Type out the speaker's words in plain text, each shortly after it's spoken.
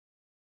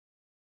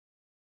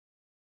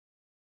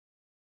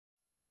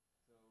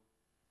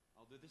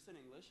do this in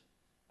English.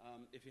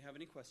 If you have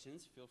any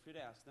questions, feel free to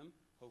ask them,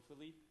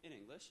 hopefully in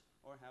English,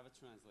 or have a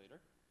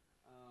translator.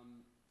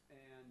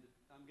 And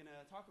I'm going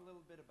to talk a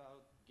little bit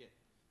about Git.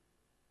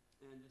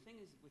 And the thing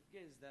is with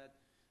Git is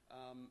that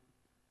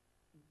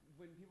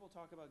when people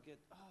talk about Git,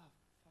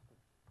 fuck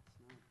it,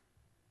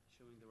 it's not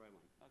showing the right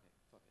one. Okay,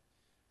 fuck it.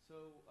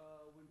 So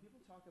when people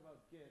talk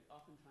about Git,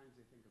 oftentimes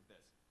they think of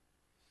this.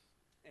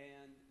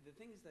 And the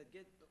thing is that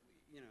Git,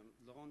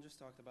 Laurent just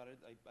talked about it.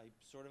 I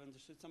sort of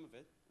understood some of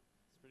it.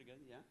 It's pretty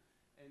good, yeah.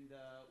 And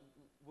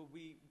when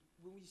we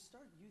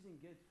start using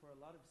Git for a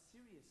lot of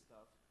serious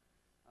stuff,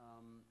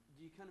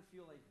 do you kind of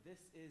feel like this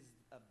is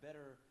a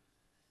better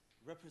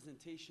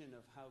representation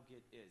of how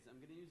Git is? I'm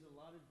going to use a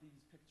lot of these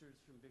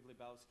pictures from Big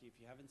Lebowski. If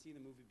you haven't seen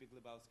the movie Big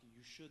Lebowski,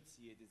 you should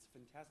see it. It's a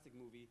fantastic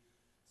movie.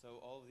 So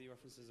all of the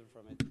references are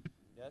from it.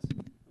 Yes?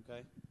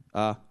 Okay.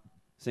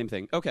 Same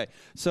thing. Okay.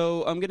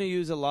 So I'm going to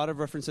use a lot of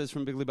references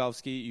from Big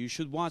Lebowski. You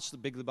should watch the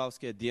Big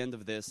Lebowski at the end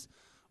of this,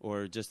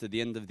 or just at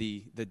the end of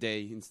the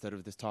day instead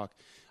of this talk.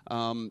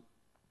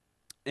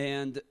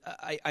 And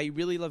I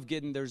really love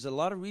Git, and there's a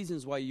lot of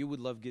reasons why you would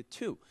love Git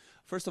too.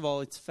 First of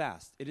all, it's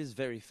fast. It is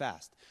very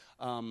fast.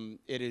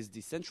 It is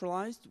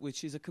decentralized,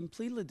 which is a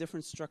completely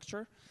different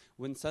structure.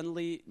 When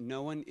suddenly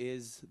no one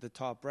is the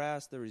top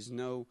brass, there is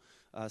no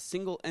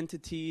single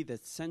entity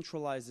that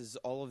centralizes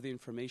all of the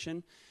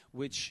information,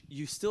 which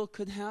you still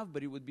could have,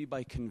 but it would be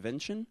by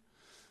convention.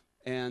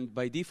 And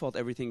by default,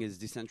 everything is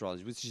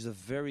decentralized, which is a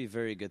very,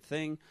 very good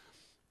thing.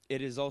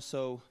 It is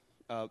also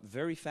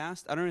very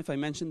fast. I don't know if I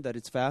mentioned that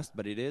it's fast,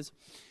 but it is.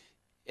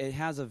 It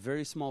has a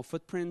very small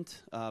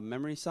footprint,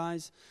 memory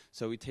size,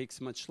 so it takes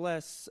much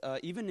less,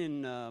 even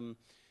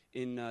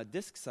in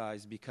disk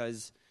size,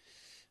 because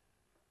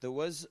there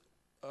was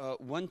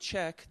one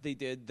check they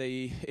did.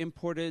 They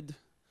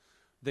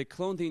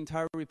cloned the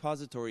entire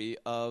repository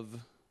of,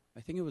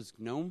 I think it was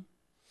GNOME,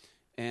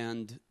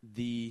 and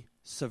the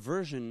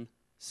Subversion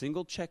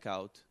single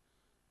checkout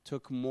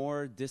took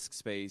more disk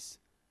space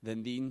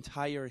than the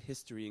entire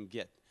history in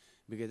Git,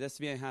 because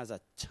SVN has a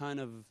ton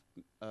of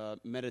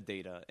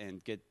metadata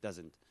and Git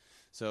doesn't.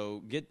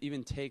 So Git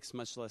even takes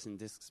much less in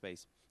disk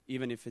space,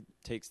 even if it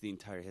takes the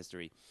entire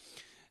history.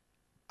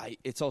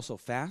 It's also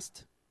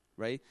fast,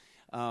 right?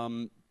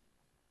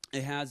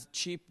 It has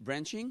cheap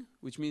branching,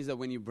 which means that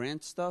when you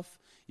branch stuff,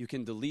 you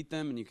can delete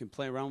them and you can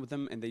play around with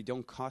them, and they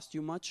don't cost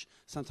you much.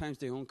 Sometimes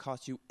they don't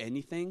cost you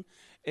anything.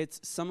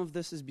 Some of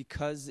this is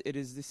because it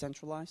is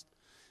decentralized.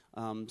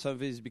 Some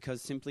of it is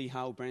because simply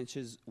how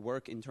branches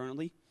work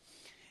internally.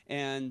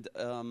 And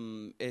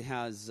it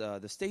has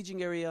the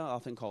staging area,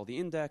 often called the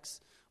index,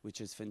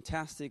 which is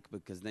fantastic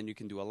because then you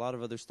can do a lot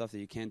of other stuff that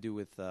you can't do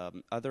with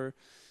other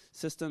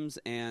systems.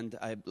 And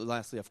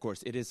lastly, of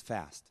course, it is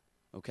fast.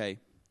 Okay.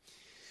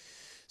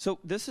 So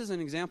this is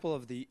an example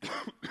of the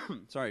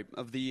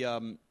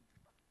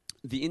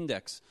the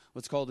index.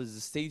 What's called is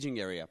the staging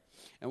area.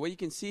 And what you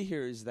can see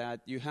here is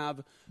that you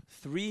have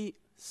 3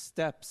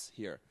 steps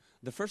here.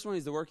 The first one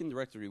is the working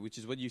directory, which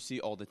is what you see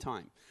all the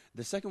time.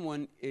 The second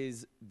one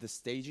is the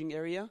staging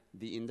area,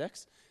 the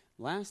index.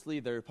 Lastly,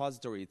 the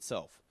repository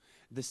itself.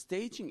 The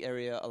staging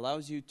area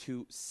allows you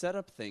to set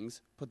up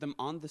things, put them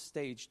on the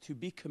stage to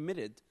be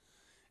committed,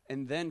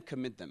 and then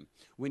commit them.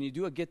 When you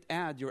do a git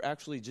add, you're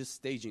actually just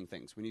staging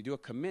things. When you do a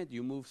commit,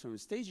 you move from the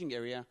staging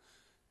area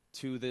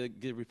to the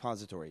Git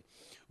repository.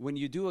 When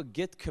you do a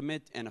git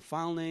commit and a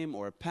file name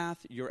or a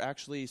path, you're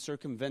actually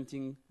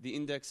circumventing the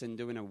index and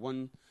doing a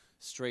one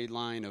straight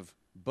line of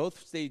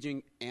both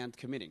staging and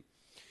committing.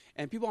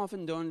 And people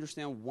often don't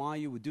understand why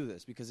you would do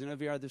this, because in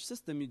every other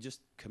system, you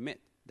just commit.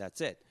 That's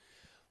it.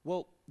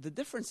 Well, the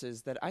difference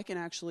is that I can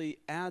actually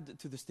add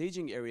to the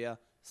staging area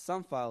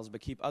some files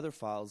but keep other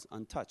files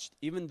untouched,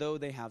 even though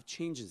they have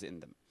changes in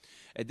them.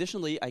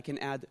 Additionally, I can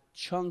add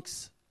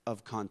chunks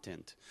of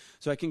content.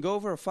 So I can go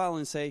over a file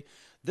and say,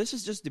 this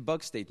is just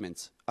debug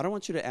statements. I don't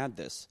want you to add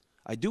this.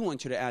 I do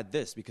want you to add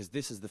this because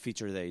this is the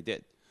feature that I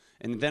did.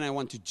 And then I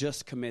want to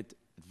just commit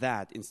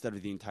that instead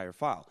of the entire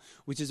file,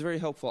 which is very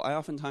helpful. I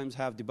oftentimes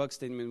have debug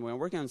statement when I'm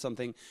working on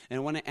something, and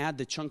I want to add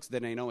the chunks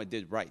that I know I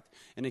did right.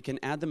 And I can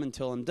add them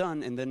until I'm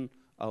done, and then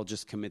I'll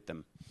just commit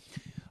them.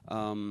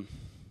 And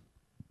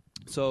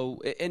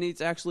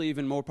it's actually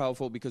even more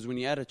powerful because when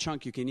you add a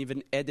chunk, you can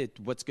even edit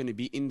what's going to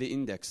be in the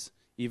index,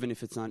 even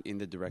if it's not in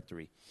the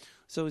directory.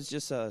 So it's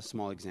just a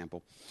small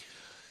example.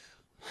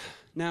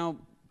 Now,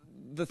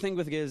 the thing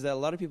with Git is that a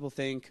lot of people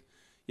think,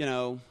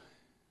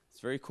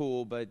 it's very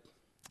cool, but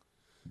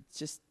it's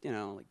just,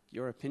 like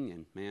your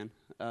opinion, man.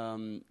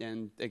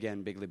 And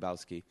again, Big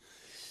Lebowski.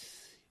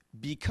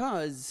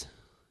 Because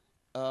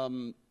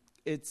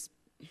it's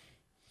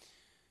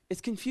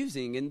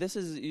confusing, and this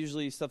is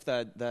usually stuff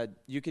that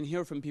you can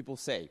hear from people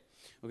say.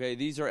 Okay,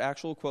 these are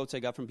actual quotes I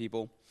got from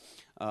people.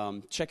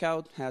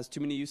 Checkout has too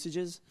many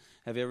usages.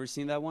 Have you ever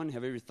seen that one?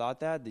 Have you ever thought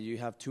that you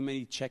have too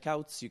many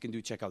checkouts? You can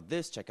do checkout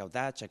this, checkout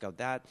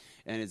that,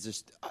 and it's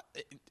just,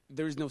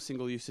 there is no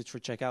single usage for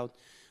checkout.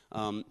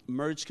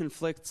 Merge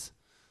conflicts,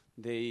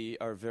 they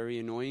are very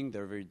annoying.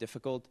 They're very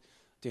difficult.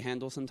 to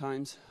handle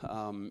sometimes.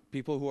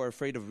 People who are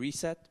afraid of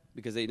reset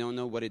because they don't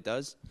know what it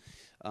does.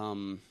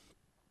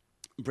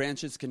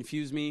 Branches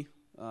confuse me.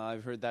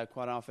 I've heard that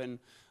quite often.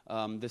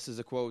 This is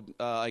a quote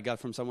I got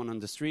from someone on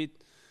the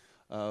street.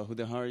 Who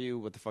the hell are you?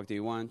 What the fuck do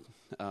you want?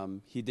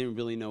 He didn't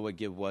really know what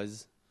Git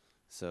was,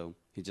 so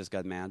he just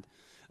got mad.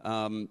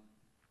 And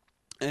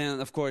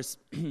of course,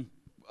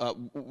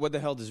 what the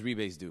hell does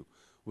rebase do?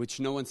 Which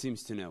no one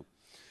seems to know.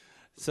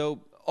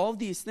 So all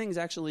these things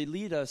actually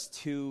lead us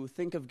to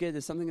think of Git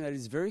as something that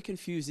is very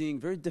confusing,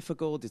 very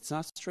difficult. It's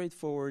not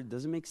straightforward,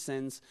 doesn't make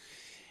sense.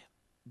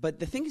 But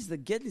the thing is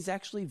that Git is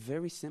actually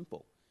very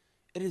simple.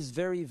 It is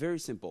very, very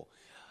simple.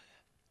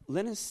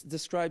 Linus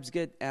describes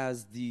Git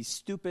as the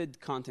stupid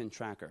content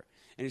tracker.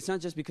 And it's not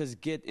just because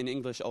Git in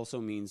English also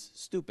means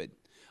stupid,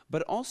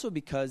 but also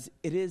because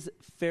it is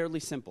fairly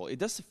simple. It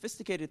does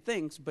sophisticated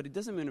things, but it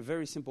does them in a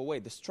very simple way.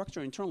 The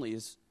structure internally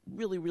is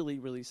really, really,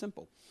 really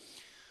simple.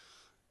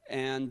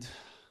 And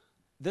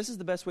this is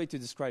the best way to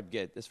describe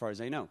Git, as far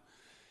as I know.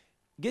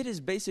 Git is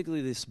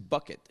basically this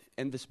bucket,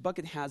 and this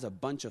bucket has a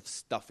bunch of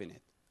stuff in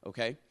it,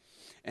 okay?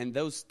 And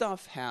those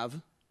stuff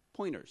have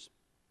pointers.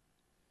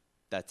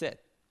 That's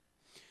it.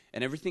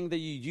 And everything that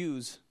you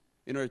use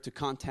in order to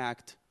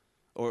contact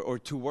or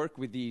to work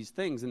with these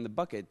things in the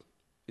bucket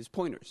is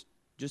pointers,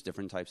 just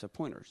different types of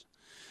pointers.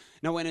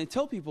 Now, when I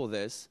tell people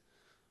this,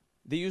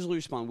 they usually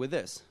respond with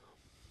this.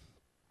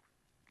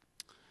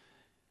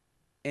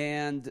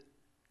 And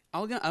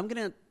I'm going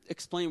to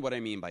explain what I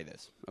mean by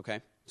this,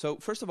 okay? So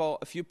first of all,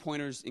 a few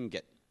pointers in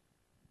Git.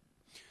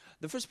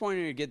 The first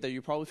pointer in Git that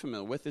you're probably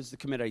familiar with is the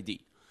commit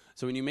ID.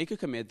 So when you make a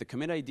commit, the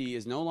commit ID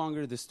is no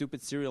longer the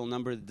stupid serial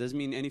number that doesn't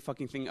mean any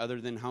fucking thing other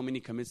than how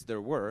many commits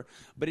there were,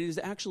 but it is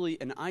actually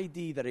an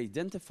ID that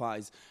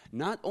identifies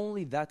not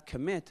only that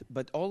commit,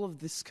 but all of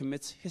this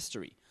commit's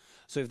history.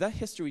 So if that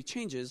history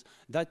changes,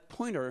 that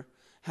pointer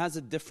has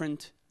a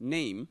different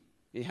name.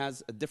 It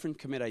has a different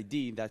commit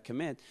ID, that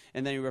commit,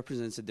 and then it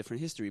represents a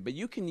different history. But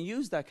you can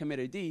use that commit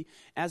ID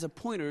as a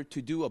pointer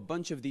to do a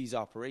bunch of these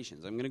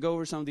operations. I'm going to go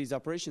over some of these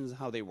operations and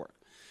how they work.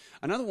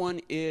 Another one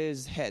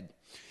is head.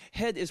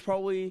 Head is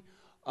probably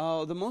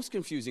the most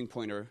confusing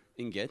pointer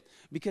in Git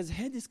because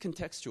head is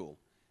contextual.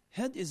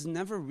 Head is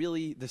never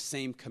really the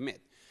same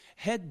commit.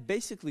 Head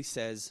basically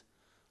says,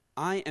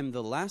 I am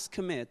the last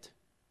commit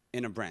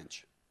in a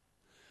branch.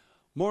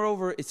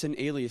 Moreover, it's an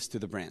alias to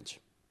the branch.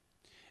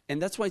 And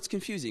that's why it's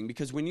confusing,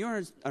 because when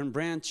you're on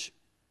branch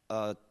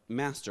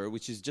master,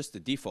 which is just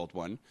the default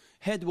one,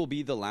 head will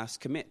be the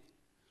last commit.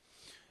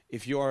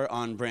 If you're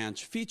on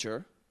branch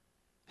feature,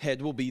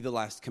 head will be the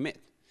last commit.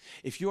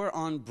 If you're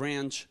on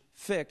branch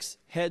fix,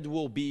 head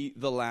will be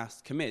the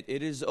last commit.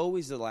 It is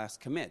always the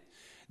last commit.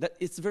 That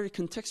it's very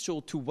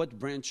contextual to what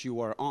branch you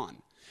are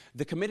on.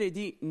 The commit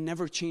ID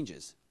never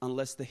changes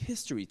unless the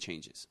history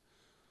changes.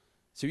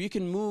 So you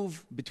can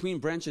move between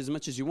branches as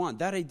much as you want.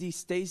 That ID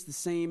stays the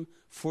same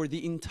for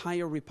the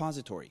entire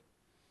repository.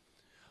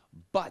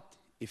 But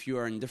if you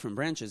are in different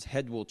branches,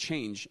 head will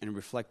change and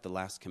reflect the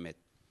last commit.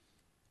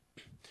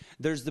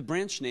 There's the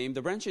branch name.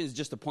 The branch is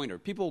just a pointer.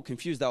 People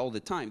confuse that all the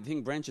time. They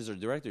think branches are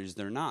directories.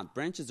 They're not.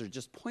 Branches are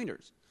just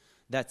pointers.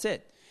 That's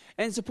it.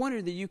 And it's a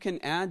pointer that you can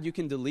add, you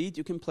can delete,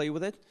 you can play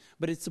with it,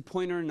 but it's a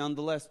pointer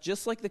nonetheless.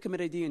 Just like the commit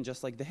ID and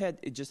just like the head,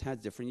 it just has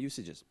different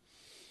usages.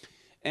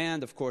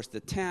 And of course the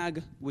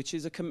tag, which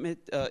is a commit,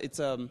 it's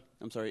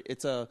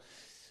a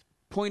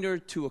pointer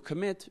to a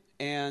commit,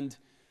 and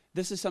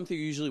this is something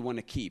you usually want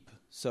to keep.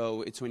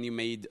 So it's when you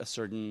made a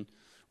certain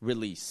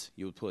release.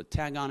 You would put a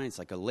tag on it, it's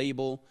like a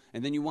label,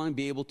 and then you want to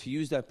be able to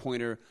use that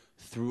pointer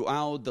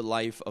throughout the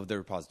life of the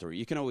repository.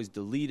 You can always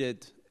delete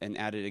it and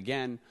add it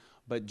again,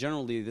 but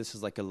generally this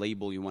is like a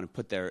label you want to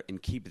put there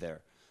and keep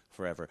there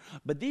forever.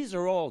 But these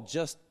are all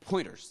just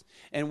pointers.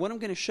 And what I'm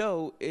going to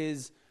show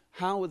is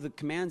how the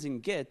commands in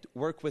Git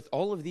work with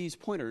all of these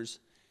pointers,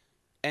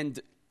 and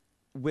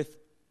with,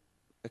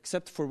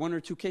 except for one or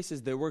two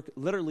cases, they work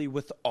literally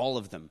with all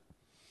of them.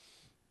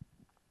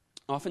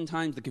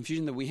 Oftentimes, the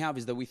confusion that we have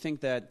is that we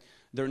think that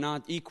they're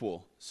not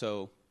equal,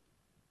 so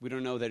we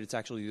don't know that it's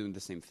actually doing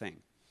the same thing.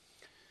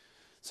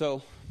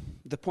 So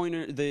the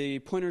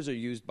pointers are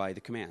used by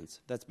the commands.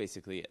 That's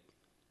basically it.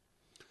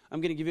 I'm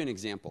going to give you an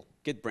example,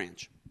 git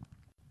branch.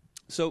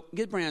 So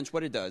git branch,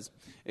 what it does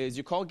is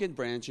you call git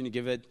branch and you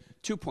give it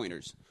two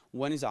pointers.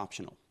 One is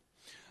optional.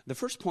 The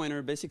first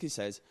pointer basically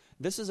says,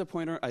 this is a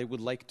pointer I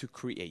would like to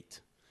create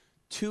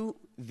to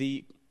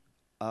the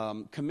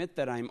commit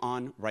that I'm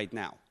on right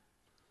now.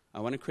 I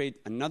want to create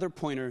another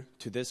pointer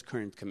to this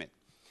current commit.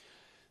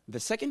 The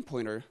second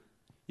pointer,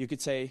 you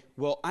could say,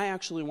 well, I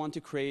actually want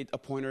to create a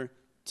pointer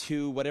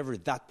to whatever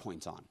that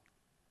points on.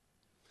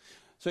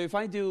 So if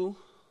I do,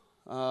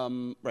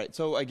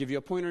 so I give you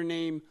a pointer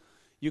name,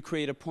 you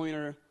create a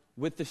pointer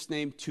with this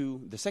name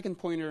to the second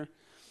pointer,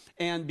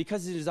 and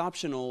because it is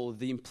optional,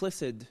 the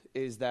implicit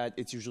is that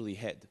it's usually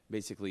head,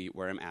 basically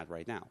where I'm at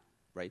right now,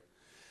 right?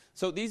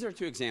 So these are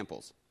two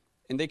examples,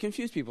 and they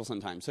confuse people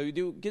sometimes. So you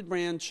do git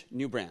branch,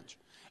 new branch.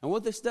 And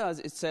what this does,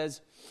 it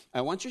says,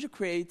 I want you to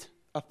create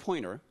a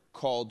pointer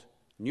called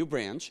new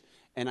branch,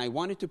 and I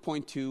want it to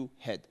point to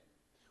head.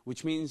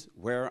 which means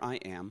where I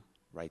am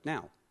right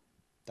now.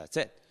 That's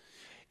it.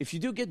 If you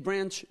do git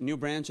branch, new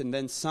branch, and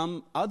then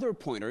some other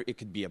pointer, it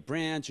could be a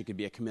branch, it could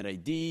be a commit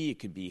ID, it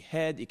could be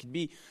head, it could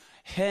be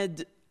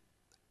head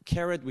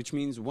caret, which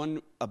means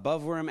one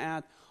above where I'm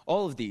at.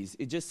 All of these,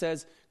 it just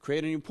says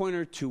create a new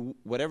pointer to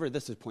whatever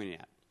this is pointing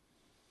at.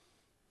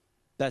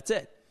 That's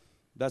it.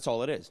 That's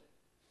all it is.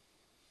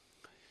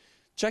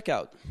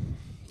 Checkout.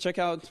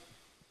 Checkout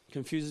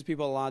confuses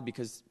people a lot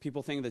because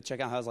people think that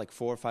checkout has like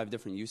 4 or 5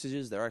 different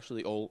usages. They're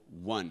actually all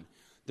one.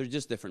 They're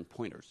just different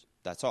pointers.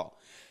 That's all.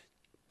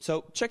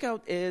 So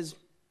checkout is,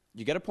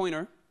 you get a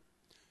pointer.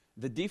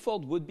 The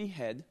default would be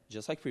head,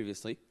 just like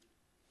previously.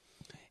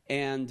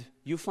 And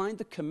you find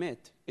the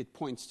commit it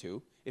points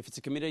to. If it's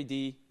a commit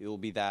ID, it will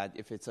be that.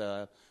 If it's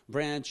a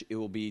branch, it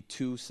will be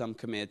to some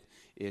commit.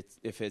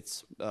 If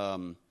it's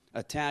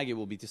a tag, it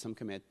will be to some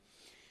commit.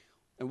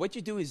 And what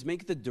you do is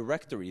make the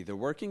directory, the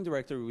working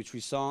directory, which we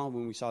saw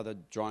when we saw the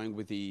drawing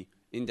with the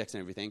index and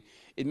everything,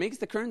 it makes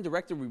the current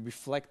directory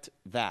reflect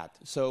that.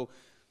 So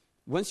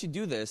once you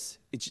do this,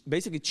 it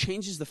basically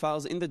changes the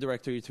files in the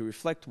directory to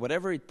reflect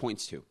whatever it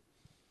points to.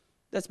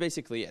 That's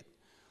basically it.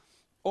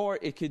 Or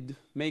it could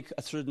make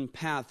a certain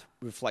path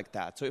reflect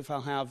that. So if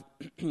I'll have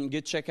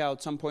git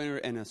checkout some pointer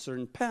and a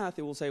certain path,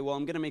 it will say, well,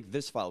 I'm going to make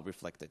this file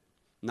reflect it,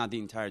 not the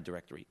entire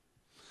directory.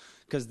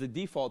 Because the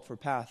default for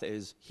path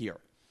is here.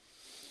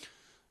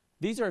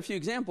 These are a few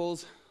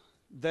examples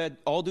that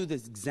all do the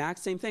exact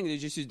same thing. They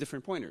just use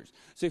different pointers.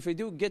 So if I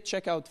do git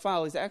checkout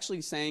file, it's actually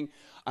saying,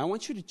 I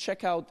want you to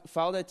check out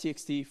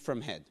file.txt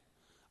from head.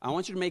 I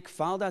want you to make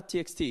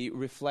file.txt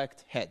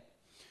reflect head.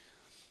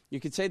 You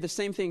could say the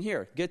same thing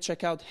here. Git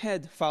checkout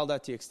head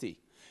file.txt.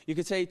 You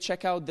could say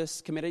check out this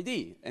commit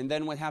ID. And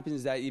then what happens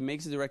is that it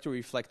makes the directory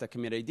reflect a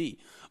commit ID.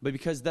 But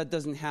because that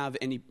doesn't have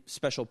any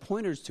special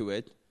pointers to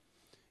it,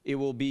 it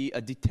will be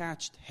a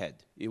detached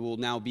head. It will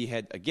now be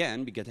head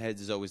again, because head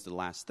is always the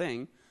last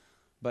thing,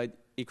 but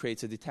it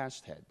creates a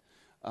detached head.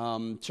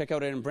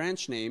 Checkout and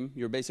branch name,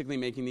 you're basically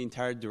making the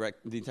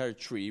entire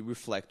tree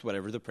reflect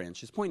whatever the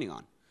branch is pointing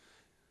on.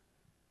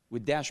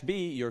 With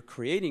 -b, you're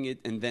creating it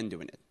and then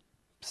doing it.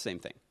 Same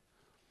thing.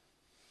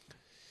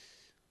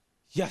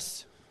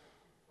 Yes?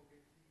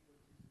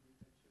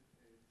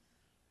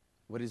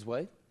 What is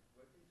what?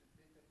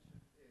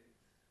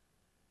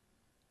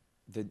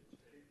 The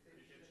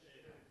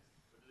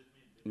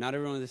Not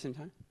everyone at the same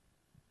time?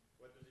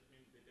 What does it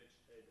mean,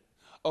 detached head?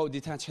 Oh,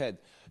 detached head.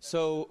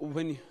 So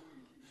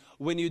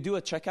when you do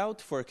a checkout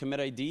for a commit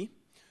ID,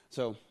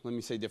 so let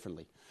me say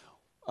differently.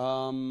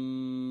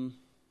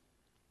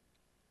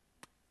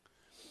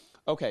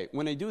 Okay,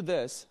 when I do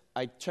this,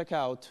 I check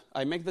out,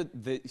 I make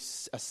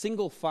a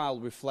single file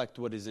reflect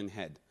what is in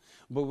head.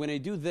 But when I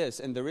do this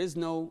and there is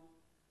no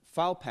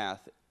file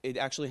path, it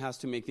actually has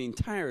to make the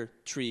entire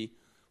tree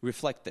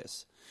reflect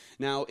this.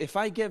 Now, if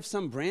I give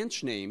some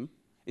branch name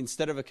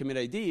instead of a commit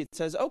ID, it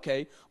says,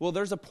 okay, well,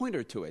 there's a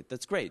pointer to it.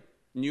 That's great.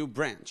 New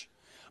branch.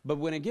 But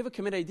when I give a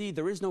commit ID,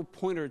 there is no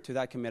pointer to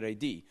that commit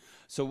ID.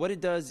 So what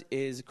it does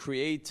is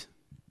create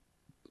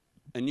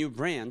a new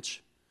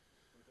branch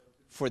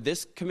for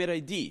this commit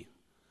ID.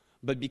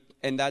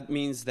 And that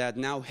means that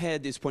now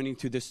head is pointing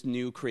to this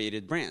new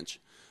created branch.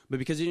 But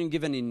because you didn't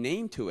give any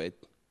name to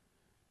it,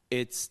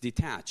 it's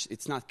detached.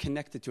 It's not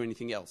connected to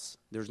anything else.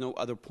 There's no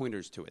other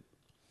pointers to it.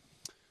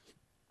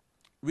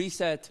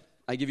 Reset,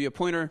 I give you a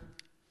pointer.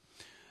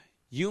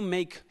 You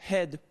make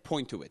head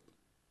point to it.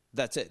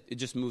 That's it. It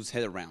just moves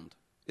head around.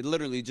 It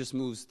literally just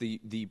moves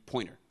the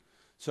pointer.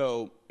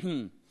 So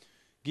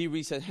git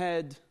reset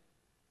head,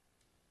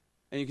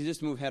 and you can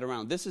just move head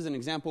around. This is an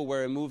example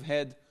where I move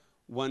head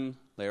one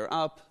layer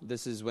up.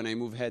 This is when I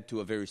move head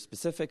to a very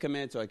specific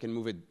commit, so I can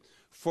move it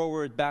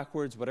forward,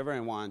 backwards, whatever I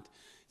want.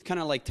 It's kind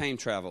of like time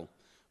travel,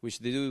 which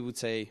the dude would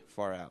say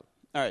far out.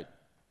 All right.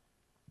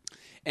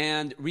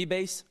 And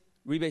rebase.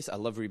 Rebase, I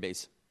love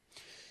rebase.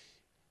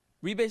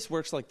 Rebase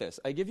works like this.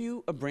 I give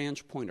you a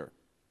branch pointer.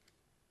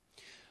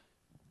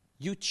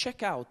 You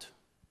check out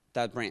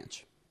that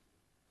branch.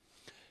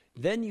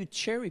 Then you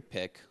cherry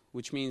pick,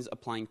 which means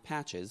applying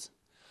patches,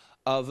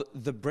 of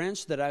the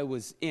branch that I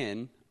was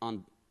in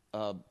on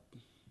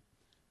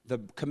the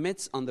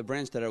commits on the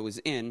branch that I was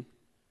in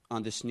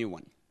on this new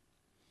one.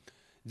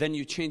 Then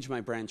you change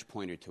my branch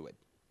pointer to it.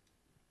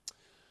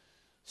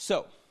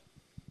 So,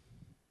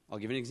 I'll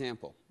give you an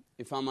example.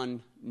 If I'm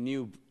on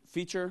new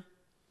feature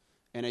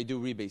and I do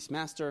rebase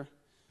master,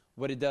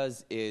 what it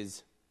does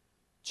is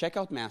check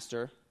out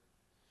master,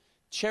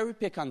 cherry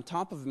pick on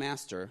top of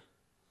master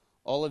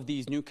all of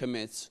these new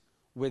commits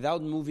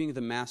without moving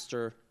the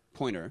master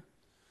pointer,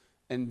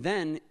 and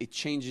then it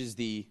changes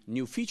the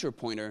new feature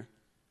pointer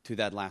to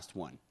that last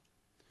one.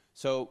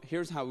 So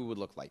here's how it would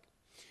look like.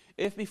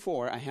 If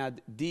before I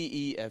had D,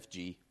 E, F,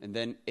 G, and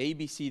then A,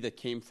 B, C that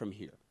came from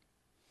here.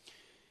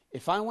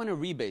 If I want to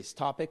rebase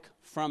topic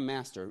from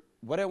master,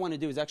 what I want to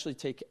do is actually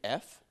take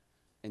F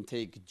and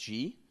take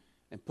G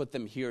and put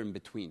them here in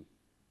between.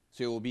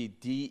 So it will be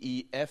D,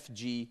 E, F,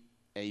 G,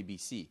 A, B,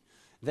 C.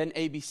 Then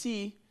A, B,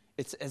 C,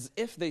 it's as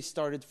if they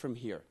started from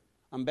here.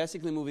 I'm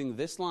basically moving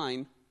this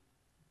line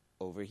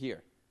over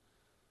here.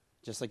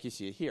 just like you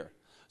see it here.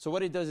 So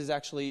what it does is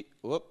actually,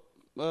 what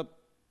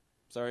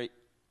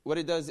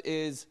it does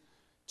is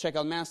check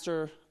out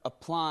master,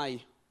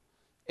 apply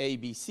A,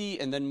 B, C,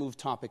 and then move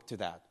topic to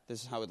that.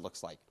 This is how it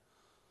looks like.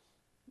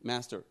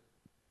 Master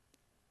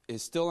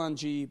is still on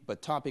G,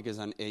 but topic is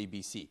on A,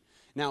 B, C.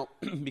 Now,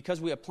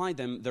 because we applied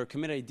them, their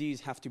commit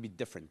IDs have to be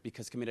different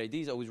because commit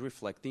IDs always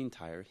reflect the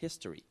entire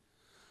history.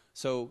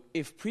 So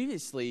if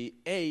previously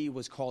A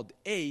was called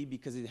A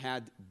because it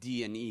had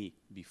D and E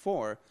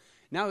before,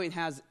 now it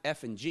has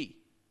F and G,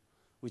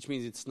 which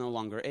means it's no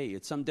longer A.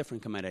 It's some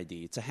different commit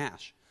ID. It's a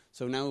hash.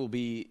 So now it will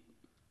be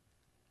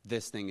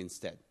this thing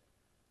instead,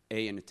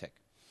 A and a tick.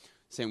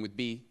 Same with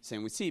B,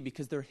 same with C,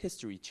 because their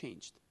history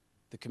changed.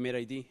 The commit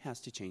ID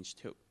has to change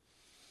too.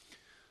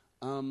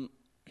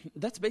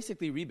 That's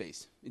basically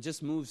rebase. It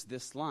just moves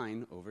this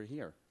line over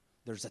here.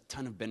 There's a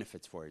ton of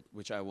benefits for it,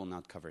 which I will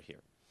not cover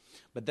here.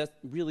 But that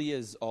really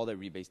is all that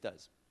rebase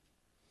does.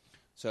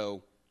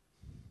 So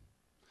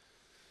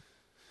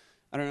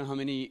I don't know how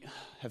many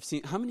have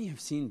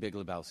seen Big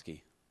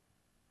Lebowski?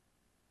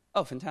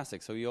 Oh,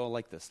 fantastic. So you all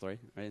like this story,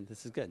 right?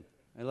 This is good.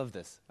 I love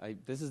this.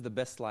 This is the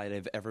best slide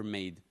I've ever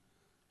made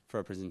for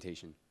a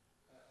presentation.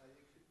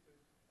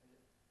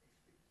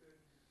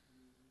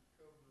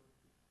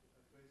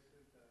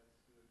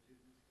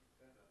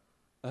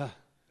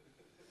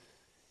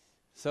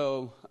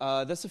 So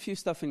there's a few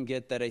stuff in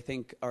Git that I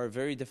think are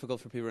very difficult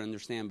for people to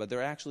understand, but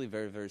they're actually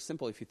very, very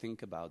simple if you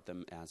think about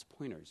them as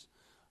pointers.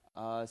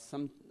 I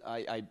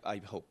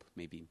hope,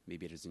 maybe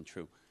it isn't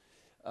true.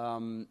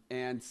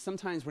 And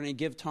sometimes when I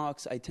give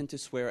talks, I tend to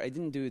swear. I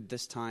didn't do it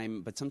this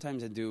time, but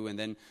sometimes I do. And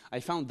then I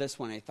found this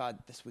one. I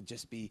thought this would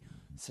just be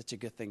such a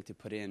good thing to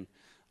put in.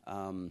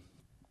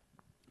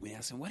 We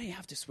asked him, why do you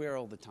have to swear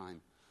all the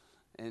time?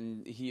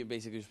 And he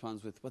basically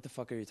responds with, what the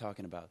fuck are you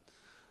talking about?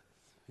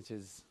 Which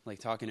is like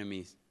talking to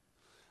me.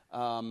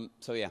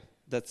 So yeah,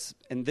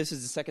 and this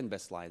is the second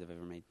best slide I've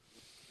ever made.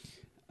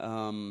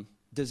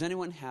 Does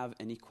anyone have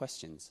any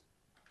questions?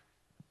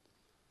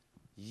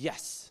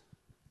 Yes.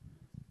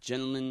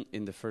 Gentleman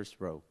in the first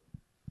row.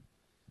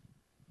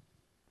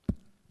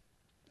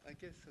 I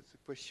guess that's a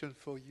question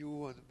for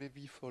you and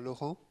maybe for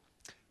Laurent.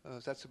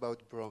 That's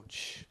about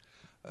branch.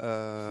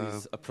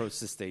 Please approach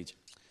the stage.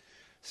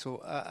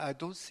 So I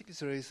don't think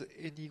there is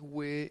any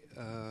way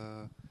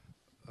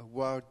a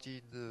word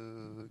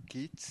in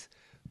Git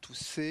to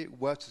say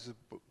what is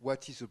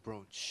a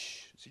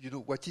branch. So,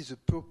 what is the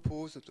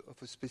purpose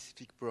of a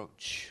specific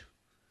branch.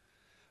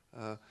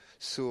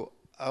 So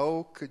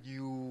how can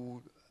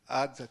you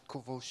add that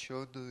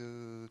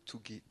convention to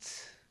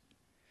Git?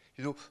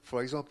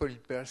 For example, in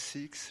Per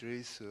 6 there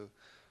is,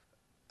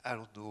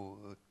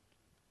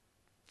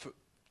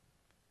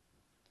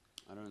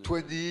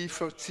 20,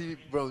 30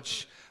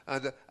 branch,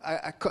 and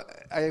I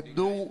have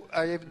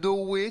no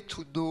way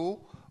to know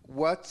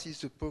what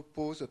is the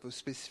purpose of a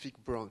specific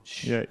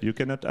branch. Yeah, you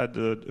cannot add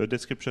a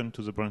description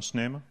to the branch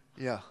name.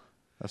 Yeah,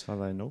 as far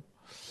as I know.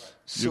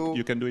 So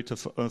you can do it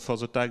for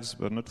the tags,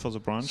 but not for the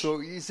branch. So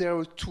is there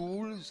a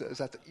tool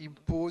that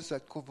impose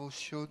that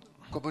convention?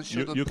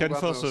 You can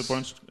force a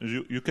branch.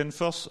 You can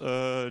force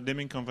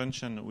naming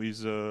convention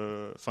with,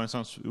 for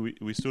instance,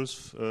 with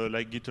tools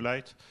like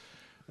Gitolite.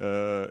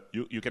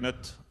 You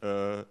cannot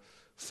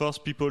force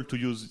people to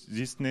use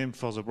this name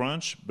for the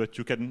branch, but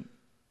you can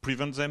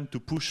prevent them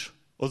to push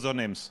other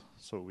names.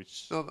 So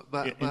which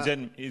in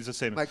them is the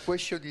same. My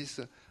question is,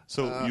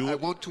 I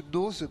want to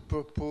know the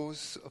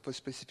purpose of a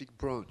specific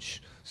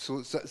branch.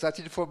 So that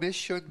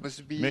information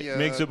must be...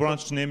 Make the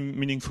branch name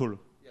meaningful.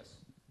 Yes.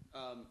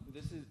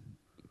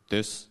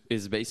 This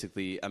is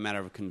basically a matter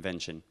of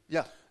convention.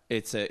 Yeah.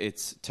 It's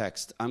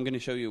text. I'm going to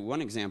show you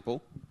one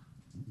example,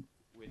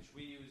 which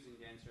we use in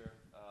Dancer.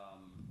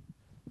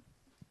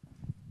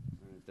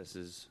 This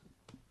is...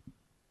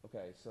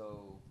 Okay,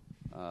 so...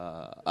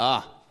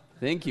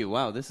 thank you.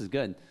 Wow, this is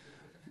good.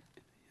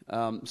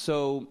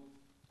 So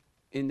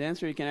in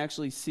Dancer, you can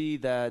actually see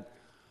that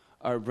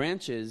our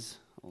branches,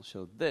 I'll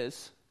show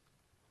this.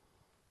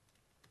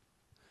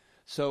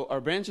 So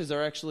our branches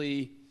are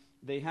actually,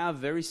 they have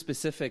very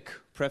specific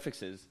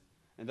prefixes,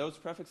 and those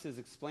prefixes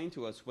explain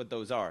to us what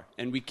those are,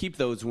 and we keep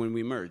those when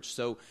we merge.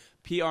 So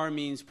PR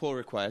means pull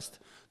request,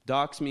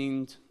 docs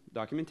means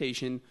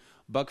documentation,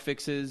 bug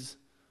fixes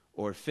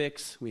or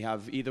fix, we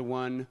have either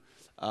one.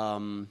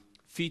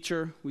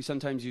 Feature, we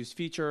sometimes use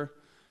feature.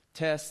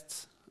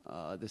 Tests,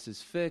 this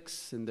is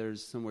fix, and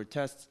there's somewhere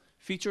tests.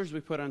 Features, we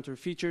put under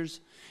features.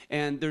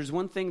 And there's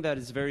one thing that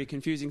is very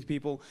confusing to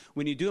people.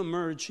 When you do a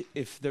merge,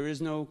 if there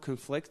is no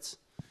conflicts,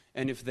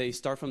 and if they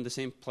start from the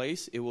same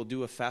place, it will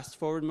do a fast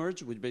forward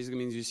merge, which basically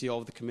means you see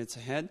all of the commits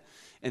ahead,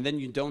 and then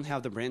you don't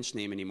have the branch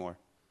name anymore.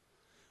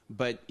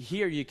 But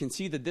here you can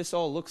see that this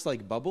all looks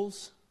like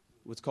bubbles,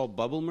 what's called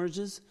bubble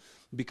merges,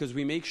 because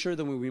we make sure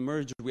that when we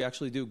merge, we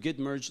actually do git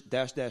merge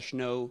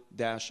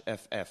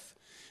 -no-ff.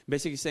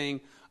 Basically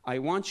saying, I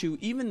want you,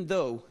 even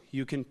though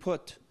you can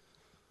put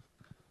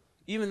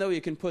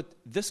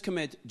this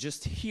commit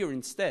just here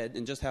instead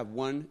and just have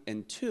 1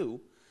 and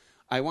 2,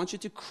 I want you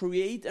to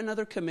create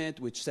another commit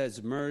which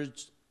says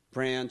merge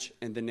branch,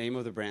 and the name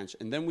of the branch.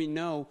 And then we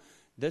know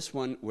this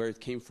one, where it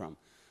came from.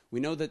 We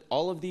know that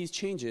all of these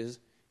changes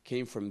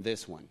came from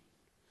this one.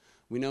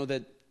 We know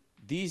that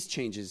these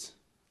changes,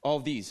 all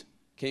of these,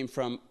 came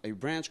from a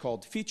branch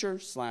called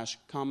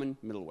feature/common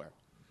middleware.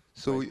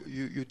 So right.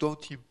 you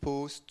don't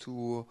impose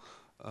to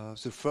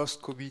the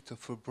first commit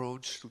of a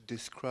branch to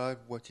describe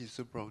what is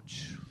the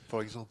branch,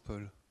 for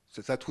example.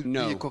 So that would be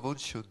a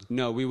convention.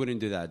 No, we wouldn't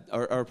do that.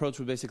 Our approach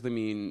would basically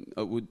mean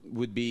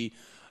would be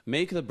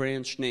make the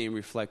branch name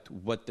reflect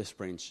what this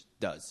branch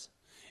does,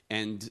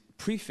 and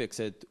prefix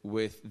it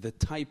with the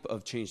type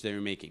of change that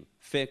you're making.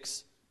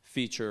 Fix,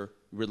 feature,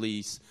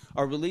 release.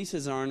 Our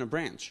releases are in a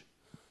branch.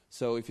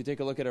 So if you take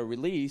a look at our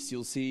release,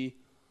 you'll see,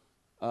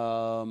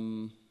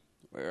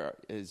 where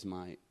is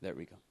my, there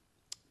we go.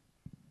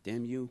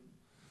 Damn you.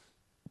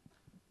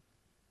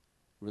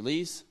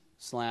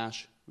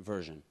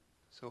 Release/version.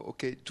 So,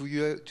 okay, do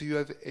you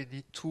have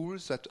any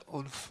tools that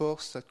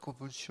enforce that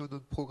convention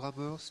on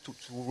programmers to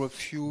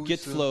refuse?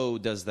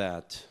 Gitflow does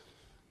that.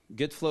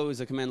 Gitflow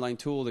is a command line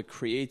tool that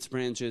creates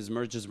branches,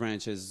 merges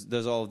branches,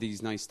 does all of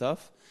these nice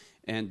stuff.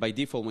 And by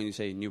default, when you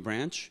say new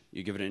branch,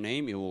 you give it a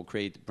name, it will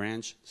create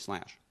branch/.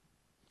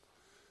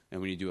 And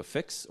when you do a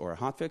fix or a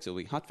hotfix, it will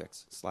be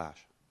hotfix/.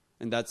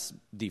 And that's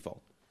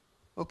default.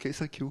 Okay,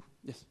 thank you.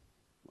 Yes,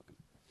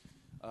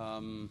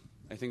 welcome.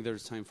 I think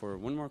there's time for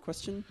one more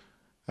question.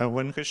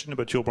 One question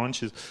about your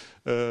branches.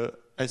 I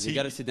see you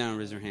got to sit down and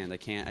raise your hand. I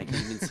can't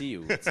even see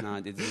you. It's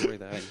not. It's the way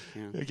that.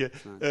 Okay.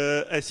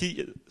 I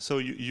see. So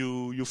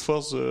you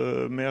force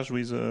merge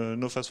with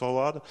no fast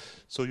forward,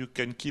 so you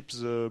can keep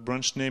the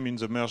branch name in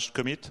the merge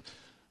commit.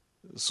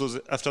 So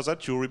after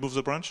that, you remove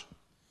the branch.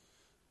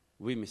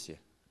 Oui, monsieur.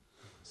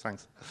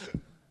 Thanks.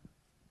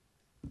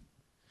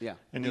 Yeah.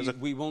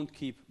 We won't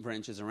keep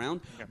branches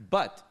around,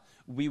 but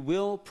we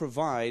will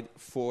provide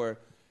for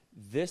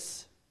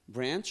this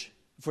branch.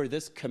 For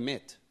this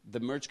commit, the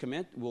merge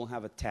commit, we'll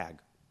have a tag.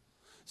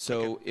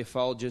 So if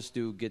I'll just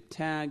do git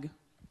tag,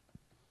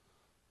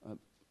 why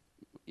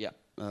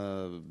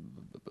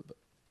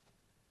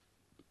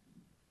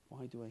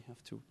do I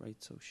have to write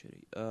so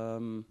shitty?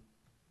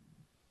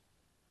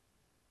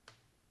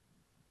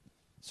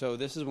 So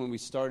this is when we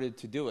started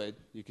to do it.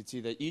 You can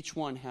see that each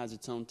one has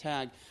its own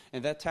tag,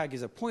 and that tag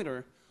is a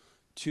pointer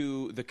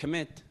to the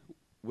commit,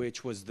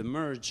 which was the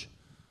merge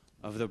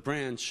of the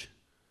branch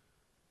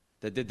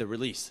that did the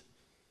release.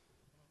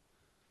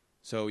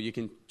 So you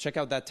can check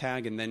out that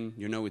tag, and then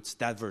you know it's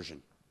that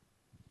version,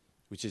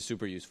 which is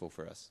super useful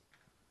for us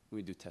when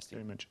we do testing.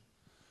 Very much.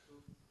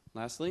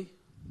 Lastly?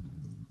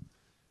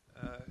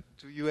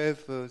 Do you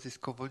have this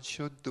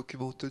convention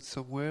documented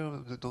somewhere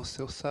on the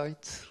Dancer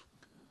site?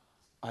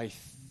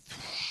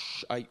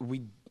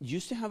 We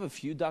used to have a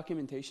few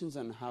documentations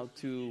on how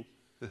to...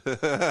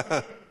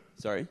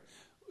 Sorry.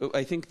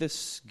 I think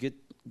this Git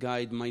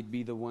guide might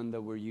be the one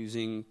that we're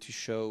using to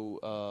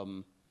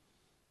show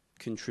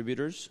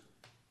contributors.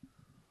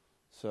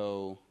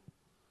 So,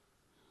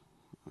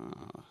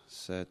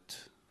 set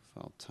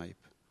file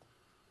type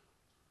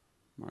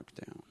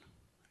markdown,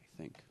 I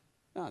think.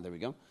 There we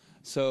go.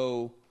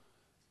 So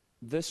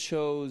this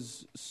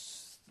shows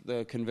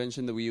the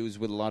convention that we use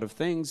with a lot of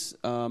things.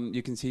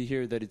 You can see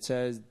here that it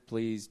says,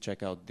 please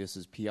check out this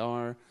is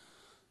PR,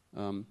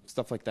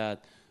 stuff like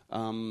that.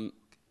 I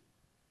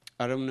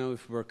don't know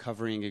if we're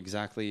covering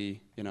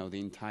exactly, the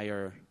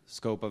entire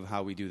scope of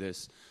how we do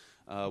this.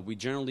 We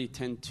generally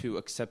tend to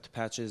accept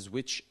patches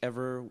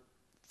whichever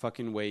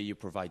fucking way you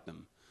provide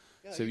them.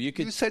 Yeah, so you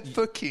said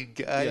fucking.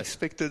 I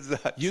expected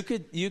that. You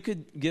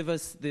could give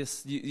us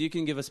this. You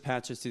can give us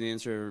patches to the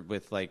answer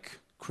with like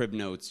crib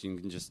notes. You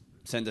can just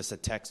send us a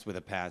text with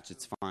a patch.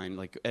 It's fine.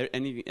 Like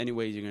any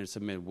way you're going to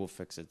submit, we'll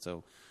fix it.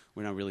 So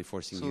we're not really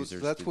forcing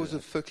users. So that to was do a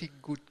fucking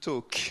good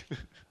talk.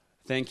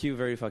 Thank you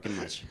very fucking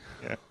much.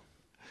 Yeah.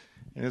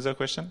 Any other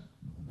question?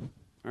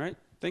 All right.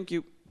 Thank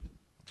you.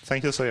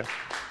 Thank you, Sawyer.